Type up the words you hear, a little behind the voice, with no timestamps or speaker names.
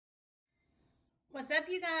What's up,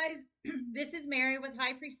 you guys? This is Mary with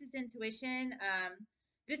High Priestess Intuition.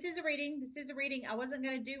 This is a reading. This is a reading. I wasn't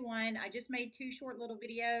going to do one. I just made two short little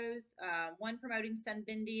videos. One promoting Sun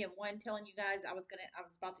Bindi and one telling you guys I was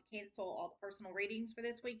about to cancel all the personal readings for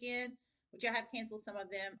this weekend, which I have canceled some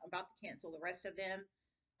of them. I'm about to cancel the rest of them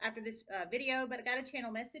after this video. But I got a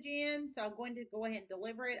channel message in, so I'm going to go ahead and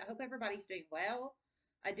deliver it. I hope everybody's doing well.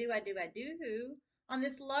 I do. On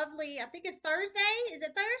this lovely, I think it's Thursday. Is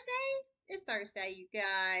it Thursday? It's Thursday, you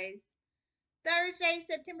guys. Thursday,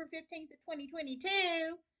 September 15th of 2022.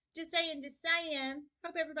 Just saying, just saying.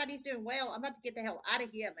 Hope everybody's doing well. I'm about to get the hell out of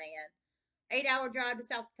here, man. 8 hour drive to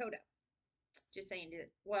South Dakota. Just saying,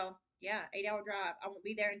 well, yeah, 8 hour drive. I won't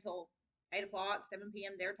be there until 8 o'clock, 7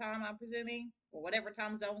 p.m. their time, I'm presuming, or whatever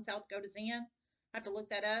time zone South Dakota's in. I have to look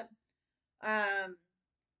that up.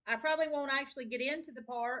 I probably won't actually get into the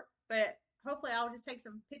park, but hopefully I'll just take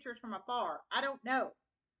some pictures from afar. I don't know.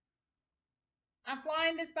 I'm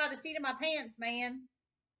flying this by the seat of my pants, man.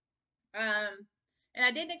 And I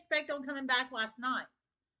didn't expect on coming back last night.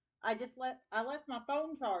 I left my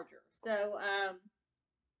phone charger. So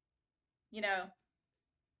you know,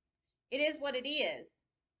 it is what it is.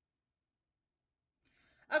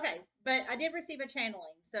 Okay, but I did receive a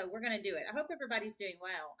channeling, so we're gonna do it. I hope everybody's doing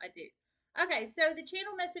well. I do. Okay, so the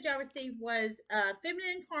channel message I received was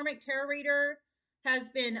feminine karmic tarot reader has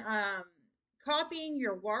been copying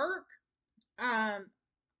your work. Um,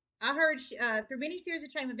 I heard through many series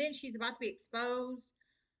of chain events, she's about to be exposed.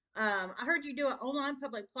 I heard you do an online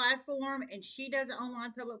public platform, and she does an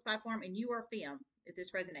online public platform, and you are a femme, if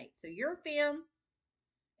this resonates. So you're a femme,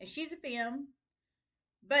 and she's a femme,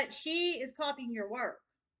 but she is copying your work,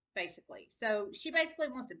 basically. So she basically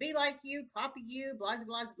wants to be like you, copy you, blase,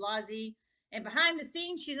 blase, blase. And behind the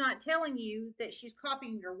scenes, she's not telling you that she's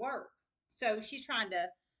copying your work. So she's trying to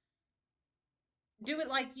do it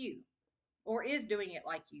like you, or is doing it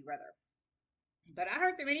like you, rather. But I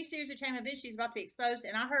heard through many series of chain events she's about to be exposed,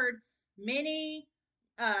 and I heard many,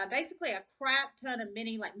 basically a crap ton of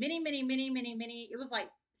many. It was like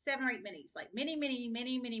 7 or 8 minis, like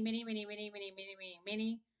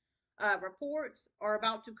many reports are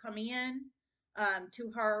about to come in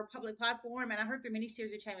to her public platform, and I heard through many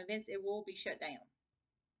series of chain events it will be shut down.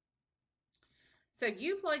 So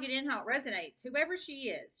you plug it in how it resonates. Whoever she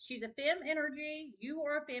is, she's a femme energy. You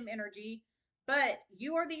are a femme energy, but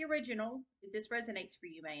you are the original. If this resonates for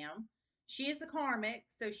you, ma'am, she is the karmic,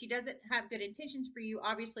 so she doesn't have good intentions for you.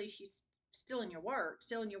 Obviously, she's still in your work,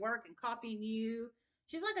 and copying you.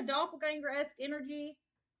 She's like a doppelganger esque energy,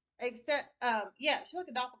 except yeah, she's like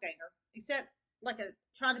a doppelganger, except like a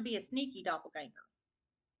trying to be a sneaky doppelganger,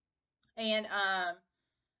 and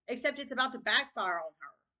except it's about to backfire on her.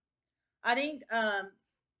 I think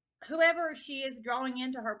whoever she is drawing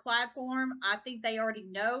into her platform, I think they already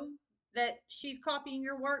know that she's copying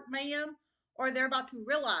your work, ma'am, or they're about to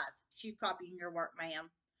realize she's copying your work,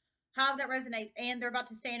 ma'am. How that resonates, and they're about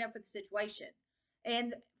to stand up for the situation.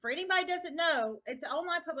 And for anybody who doesn't know, it's an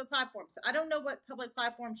online public platform. So I don't know what public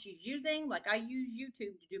platform she's using. Like I use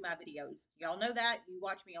YouTube to do my videos. Y'all know that. You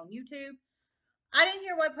watch me on YouTube. I didn't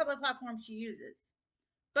hear what public platform she uses.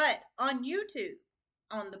 But on YouTube,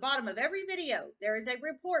 on the bottom of every video, there is a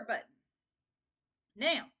report button.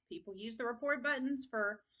 Now, people use the report buttons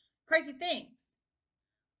for crazy things.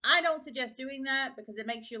 I don't suggest doing that because it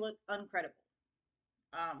makes you look uncredible.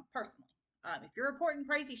 Personally, if you're reporting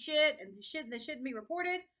crazy shit and the shit that shouldn't be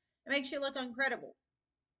reported, it makes you look uncredible.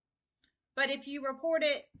 But if you report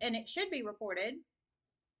it and it should be reported,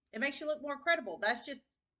 it makes you look more credible. That's just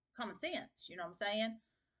common sense. You know what I'm saying?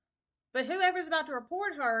 But whoever's about to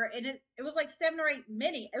report her, and it was like 7 or 8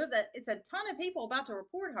 many. It's a ton of people about to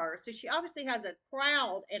report her. So she obviously has a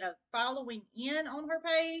crowd and a following in on her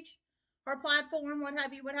page, her platform, what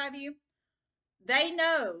have you. They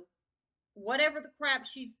know whatever the crap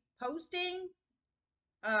she's posting,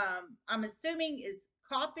 I'm assuming is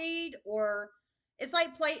copied, or it's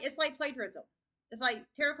like plagiarism. It's like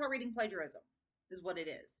tarot card reading plagiarism is what it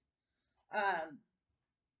is.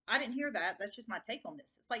 I didn't hear that. That's just my take on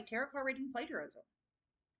this. It's like tarot card reading plagiarism.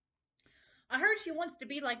 I heard she wants to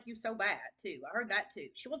be like you so bad too. I heard that too.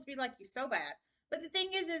 She wants to be like you so bad. But the thing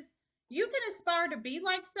is you can aspire to be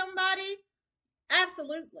like somebody.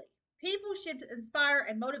 Absolutely. People should inspire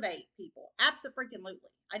and motivate people. Absolutely.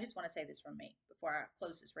 I just want to say this from me before I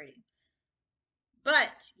close this reading.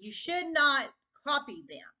 But you should not copy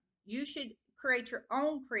them. You should create your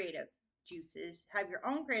own creative juices, have your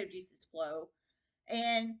own creative juices flow,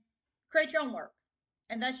 and create your own work.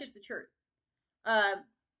 And that's just the truth.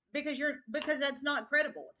 Because that's not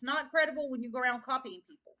credible. It's not credible when you go around copying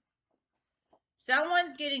people.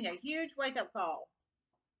 Someone's getting a huge wake up call.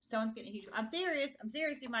 Someone's getting a huge. I'm serious. I'm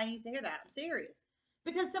serious. Somebody needs to hear that. I'm serious.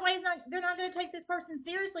 Because they're not going to take this person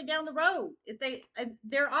seriously down the road. If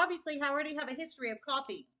they're obviously already have a history of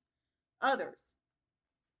copying others.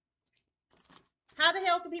 How the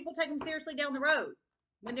hell can people take them seriously down the road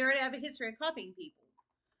when they already have a history of copying people?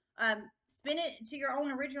 Spin it to your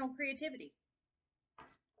own original creativity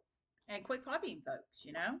and quit copying folks,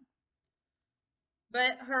 you know?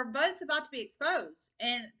 But her butt's about to be exposed,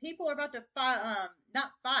 and people are about to fight,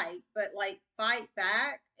 not fight, but like fight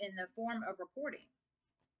back in the form of reporting.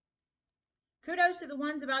 Kudos to the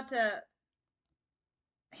ones about to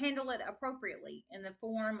handle it appropriately in the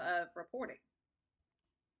form of reporting.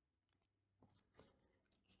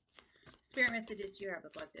 Spirit messages you have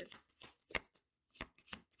reflected.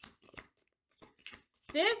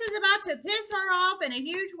 This is about to piss her off in a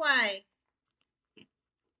huge way.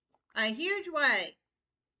 A huge way.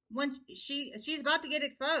 When she's about to get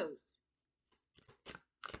exposed.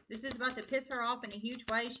 This is about to piss her off in a huge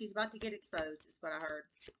way. She's about to get exposed, is what I heard.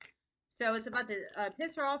 So it's about to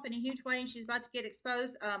piss her off in a huge way, and she's about to get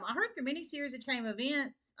exposed. I heard through many series of chain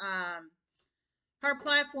events, her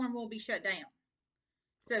platform will be shut down.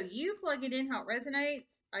 So you plug it in how it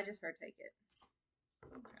resonates. I just heard take it.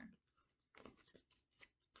 Okay.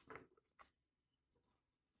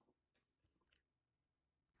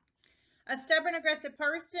 A stubborn, aggressive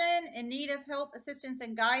person in need of help, assistance,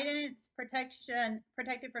 and guidance,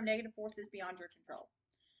 protected from negative forces beyond your control.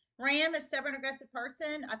 Ram, a stubborn, aggressive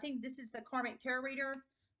person. I think this is the Karmic tarot reader.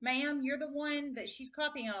 Ma'am, you're the one that she's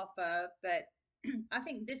copying off of, but I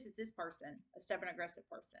think this is this person, a stubborn, aggressive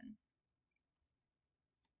person.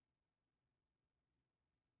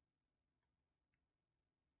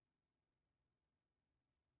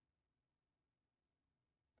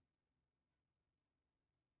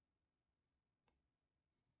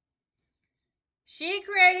 She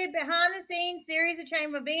created behind-the-scenes series of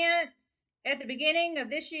chain events at the beginning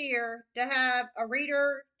of this year to have a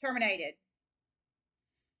reader terminated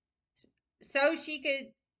so she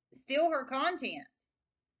could steal her content.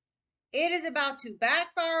 It is about to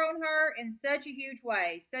backfire on her in such a huge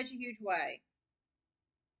way. Such a huge way.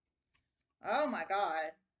 Oh my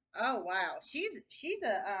God. Oh wow. She's a piece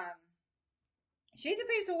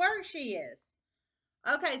of work, she is.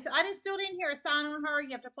 Okay, so I still didn't hear a sign on her. You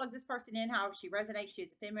have to plug this person in, however she resonates. She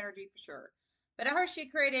has a femme energy for sure. But I heard she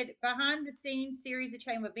created behind the scenes series of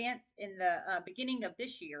chain events in the beginning of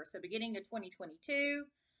this year, so beginning of 2022,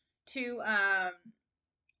 to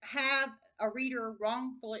have a reader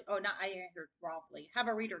wrongfully, oh, not I heard wrongfully, have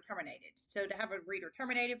a reader terminated. So to have a reader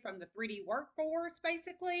terminated from the 3D workforce,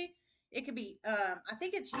 basically, it could be, I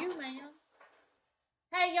think it's you, ma'am.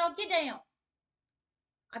 Hey, y'all, get down.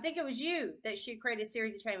 I think it was you that she created a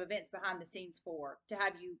series of chain of events behind the scenes for to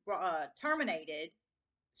have you terminated,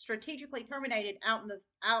 strategically terminated out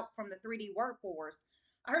from the 3D workforce.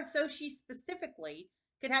 I heard so she specifically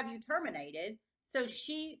could have you terminated so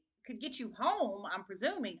she could get you home. I'm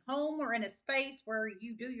presuming home or in a space where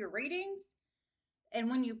you do your readings and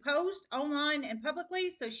when you post online and publicly,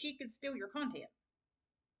 so she could steal your content.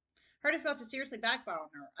 Heard it's about to seriously backfire on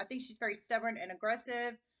her. I think she's very stubborn and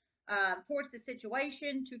aggressive towards the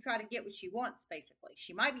situation to try to get what she wants, basically.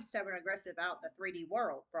 She might be stubborn and aggressive out in the 3D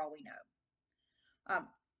world, for all we know.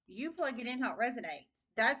 You plug it in how it resonates.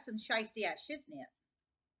 That's some shiesty ass shiznit.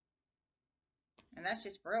 And that's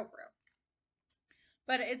just for real, for real.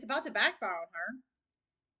 But it's about to backfire on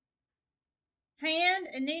her. Hand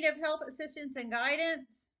in need of help, assistance, and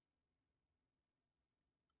guidance.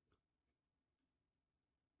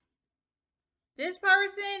 This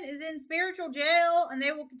person is in spiritual jail and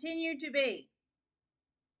they will continue to be.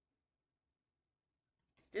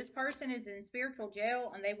 This person is in spiritual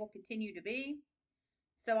jail and they will continue to be.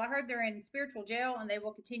 So I heard they're in spiritual jail and they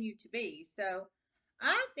will continue to be. So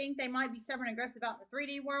I think they might be stubborn and aggressive out in the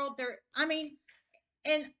 3D world.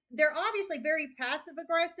 And they're obviously very passive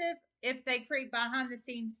aggressive if they create behind the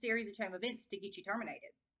scenes series of chain events to get you terminated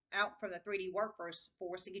out from the 3D workforce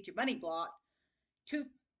to get your money blocked, to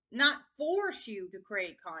not force you to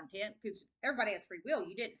create content, because everybody has free will.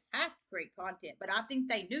 You didn't have to create content, but I think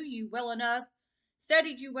they knew you well enough,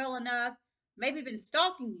 studied you well enough, maybe been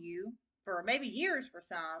stalking you for maybe years for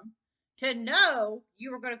some, to know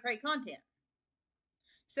you were going to create content.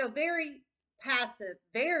 So very passive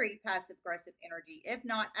aggressive energy, if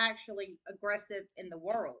not actually aggressive in the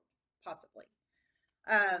world, possibly.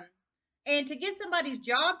 And to get somebody's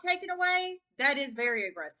job taken away, that is very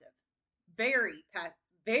aggressive. Very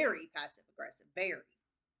passive aggressive. Very.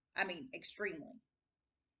 I mean, extremely.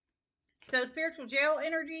 So spiritual jail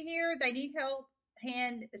energy here, they need help,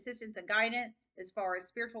 hand, assistance, and guidance as far as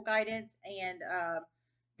spiritual guidance, and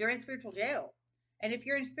they're in spiritual jail. And if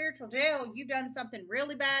you're in spiritual jail, you've done something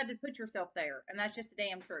really bad to put yourself there. And that's just the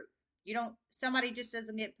damn truth. Somebody just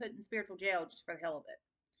doesn't get put in spiritual jail just for the hell of it.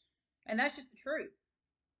 And that's just the truth.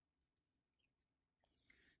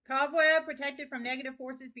 Cobweb, protected from negative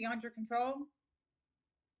forces beyond your control.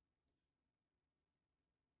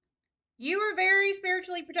 You are very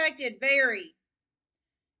spiritually protected, very.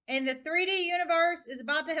 And the 3D universe is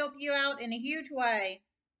about to help you out in a huge way.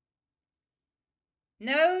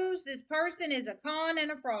 Knows this person is a con and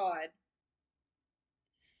a fraud.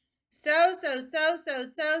 So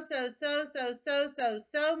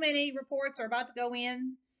many reports are about to go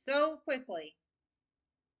in so quickly.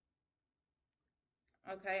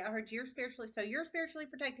 Okay, I heard you're spiritually, so you're spiritually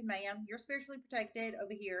protected, ma'am. You're spiritually protected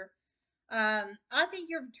over here. I think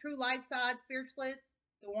you're a true light side spiritualist.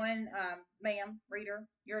 The one, ma'am, reader,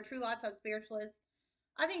 you're a true light side spiritualist.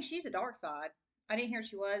 I think she's a dark side. I didn't hear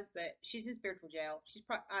she was, but she's in spiritual jail.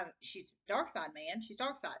 She's dark side, man. She's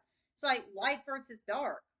dark side. It's like light versus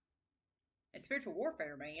dark. It's spiritual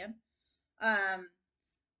warfare, man. Um,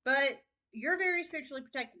 but you're very spiritually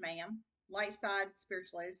protected, ma'am. Light side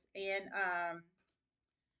spiritualist, and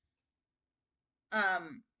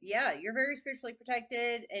yeah, you're very spiritually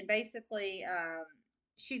protected, and basically,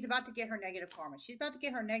 she's about to get her negative karma. She's about to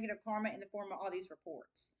get her negative karma in the form of all these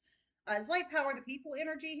reports. It's like power of the people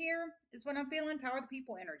energy here is what I'm feeling. Power of the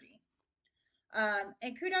people energy.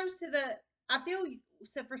 And kudos to I feel,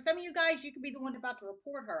 so for some of you guys, you could be the one about to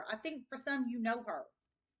report her. I think for some, you know her.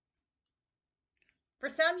 For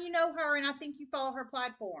some, you know her, and I think you follow her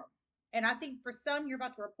platform. And I think for some, you're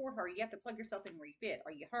about to report her. You have to plug yourself in where you fit.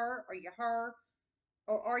 Are you her? Are you her?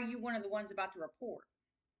 Or are you one of the ones about to report?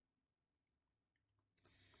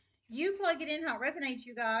 You plug it in how it resonates,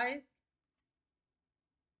 you guys.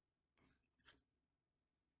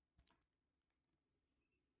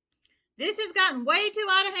 This has gotten way too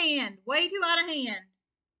out of hand. Way too out of hand.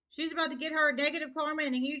 She's about to get her negative karma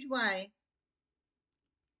in a huge way.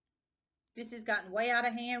 This has gotten way out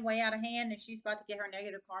of hand, and she's about to get her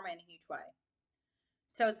negative karma in a huge way.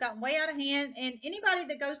 So it's gotten way out of hand, and anybody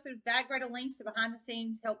that goes through that great of lengths to behind the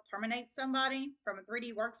scenes help terminate somebody from a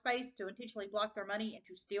 3D workspace to intentionally block their money and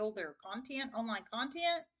to steal their content, online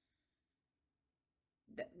content,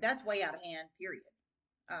 that's way out of hand, period.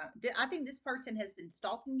 I think this person has been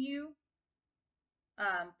stalking you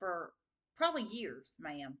for probably years,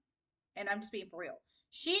 ma'am. And I'm just being for real.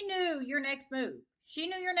 She knew your next move. She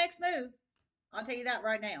knew your next move. I'll tell you that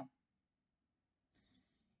right now.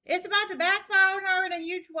 It's about to backfire on her in a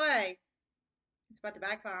huge way. It's about to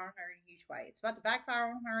backfire on her in a huge way. It's about to backfire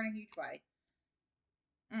on her in a huge way.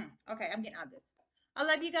 Okay, I'm getting out of this. I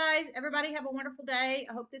love you guys. Everybody have a wonderful day.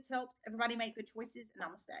 I hope this helps. Everybody make good choices, and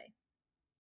namaste.